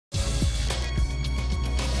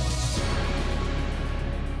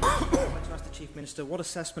Minister, what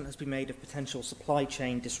assessment has been made of potential supply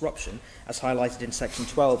chain disruption, as highlighted in Section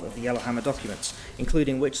 12 of the Yellowhammer documents,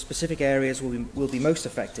 including which specific areas will be most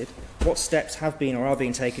affected, what steps have been or are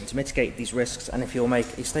being taken to mitigate these risks, and if you'll make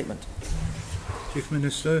a statement? Chief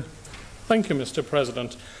Minister. Thank you, Mr.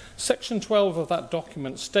 President. Section 12 of that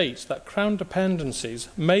document states that Crown dependencies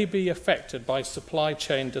may be affected by supply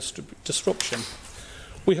chain disruption.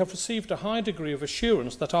 We have received a high degree of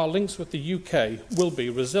assurance that our links with the UK will be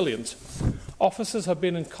resilient. Officers have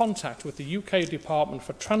been in contact with the UK Department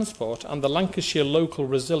for Transport and the Lancashire Local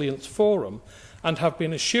Resilience Forum and have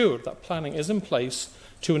been assured that planning is in place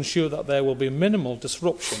to ensure that there will be minimal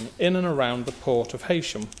disruption in and around the port of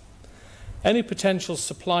Heysham. Any potential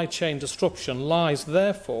supply chain disruption lies,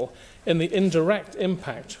 therefore, in the indirect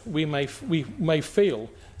impact we may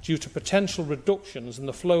feel due to potential reductions in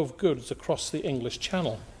the flow of goods across the English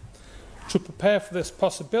Channel. To prepare for this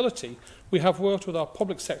possibility, we have worked with our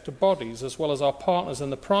public sector bodies as well as our partners in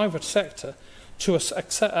the private sector to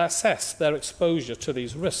assess their exposure to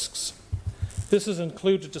these risks. This has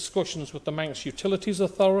included discussions with the Manx Utilities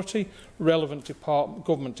Authority, relevant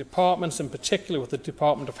government departments, in particular with the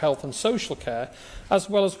Department of Health and Social Care, as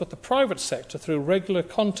well as with the private sector through regular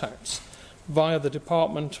contacts via the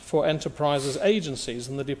Department for Enterprises Agencies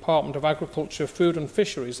and the Department of Agriculture, Food and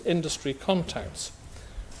Fisheries industry contacts.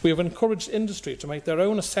 We have encouraged industry to make their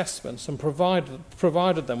own assessments and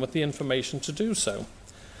provided them with the information to do so.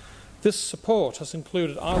 This support has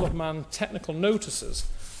included Isle of Man technical notices,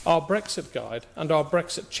 our Brexit guide and our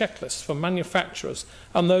Brexit checklist for manufacturers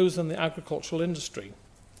and those in the agricultural industry.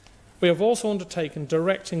 We have also undertaken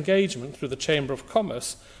direct engagement through the Chamber of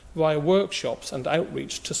Commerce via workshops and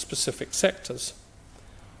outreach to specific sectors.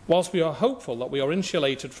 Whilst we are hopeful that we are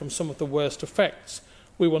insulated from some of the worst effects,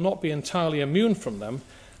 we will not be entirely immune from them,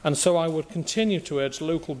 and so I would continue to urge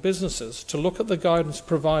local businesses to look at the guidance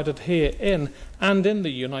provided here in the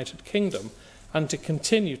United Kingdom and to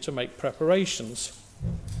continue to make preparations.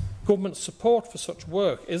 Government support for such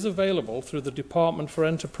work is available through the Department for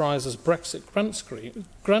Enterprises Brexit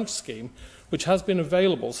grant scheme, which has been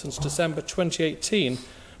available since December 2018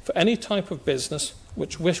 for any type of business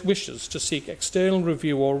which wishes to seek external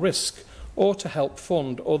review or risk or to help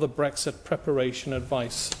fund other Brexit preparation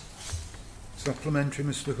advice. Supplementary,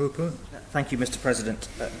 Mr. Hooper. Thank you, Mr. President.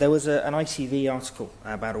 There was an ITV article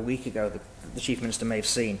about a week ago that the Chief Minister may have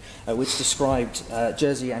seen, which described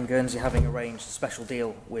Jersey and Guernsey having arranged a special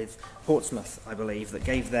deal with Portsmouth, I believe, that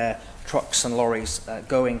gave their trucks and lorries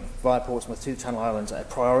going via Portsmouth to the Channel Islands a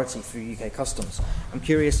priority through UK customs. I'm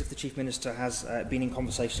curious if the Chief Minister has been in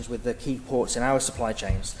conversations with the key ports in our supply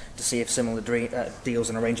chains to see if similar deals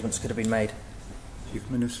and arrangements could have been made. Chief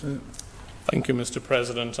Minister. Thank you, Mr.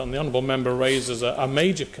 President. And the honourable member raises a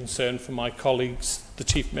major concern for my colleagues, the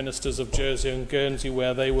Chief Ministers of Jersey and Guernsey,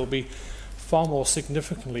 where they will be far more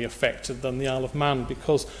significantly affected than the Isle of Man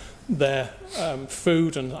because their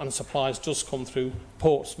food and supplies does come through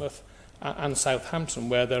Portsmouth and Southampton,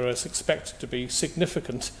 where there is expected to be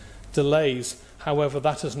significant delays. However,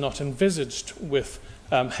 that is not envisaged with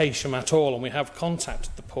Heysham at all, and we have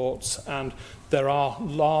contacted the ports, and there are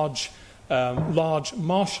large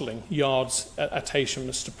marshalling yards at Heysham,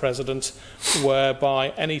 Mr. President, whereby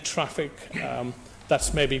any traffic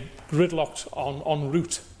that's maybe gridlocked en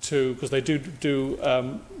route to, because they do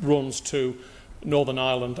runs to Northern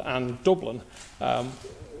Ireland and Dublin,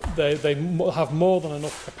 they have more than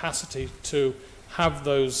enough capacity to have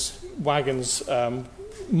those wagons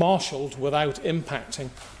marshalled without impacting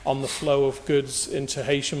on the flow of goods into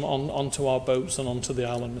Heysham, onto our boats and onto the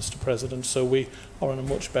island, Mr. President. So we are in a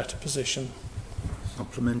much better position.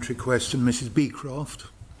 Supplementary question, Mrs. Beecroft.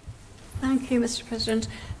 Thank you, Mr. President.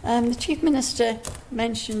 The Chief Minister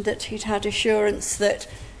mentioned that he'd had assurance that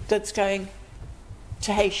goods going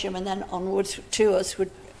to Heysham and then onwards to us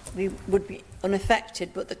would be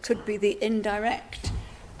unaffected, but there could be the indirect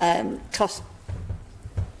cost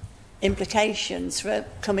implications for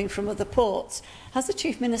coming from other ports. Has the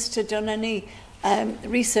Chief Minister done any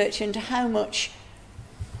research into how much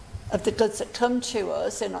of the goods that come to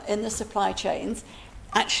us in the supply chains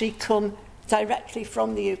actually come directly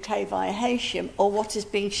from the UK via Heysham, or what is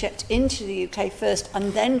being shipped into the UK first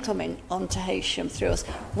and then coming onto Heysham through us?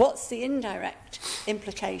 What's the indirect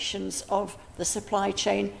implications of the supply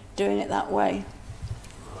chain doing it that way?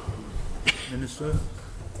 Minister.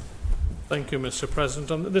 Thank you, Mr.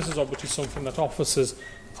 President. And this is obviously something that officers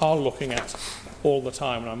are looking at all the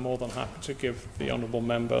time, and I'm more than happy to give the honourable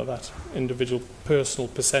member that individual personal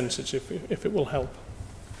percentage if it will help.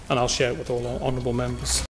 And I'll share it with all our honourable members.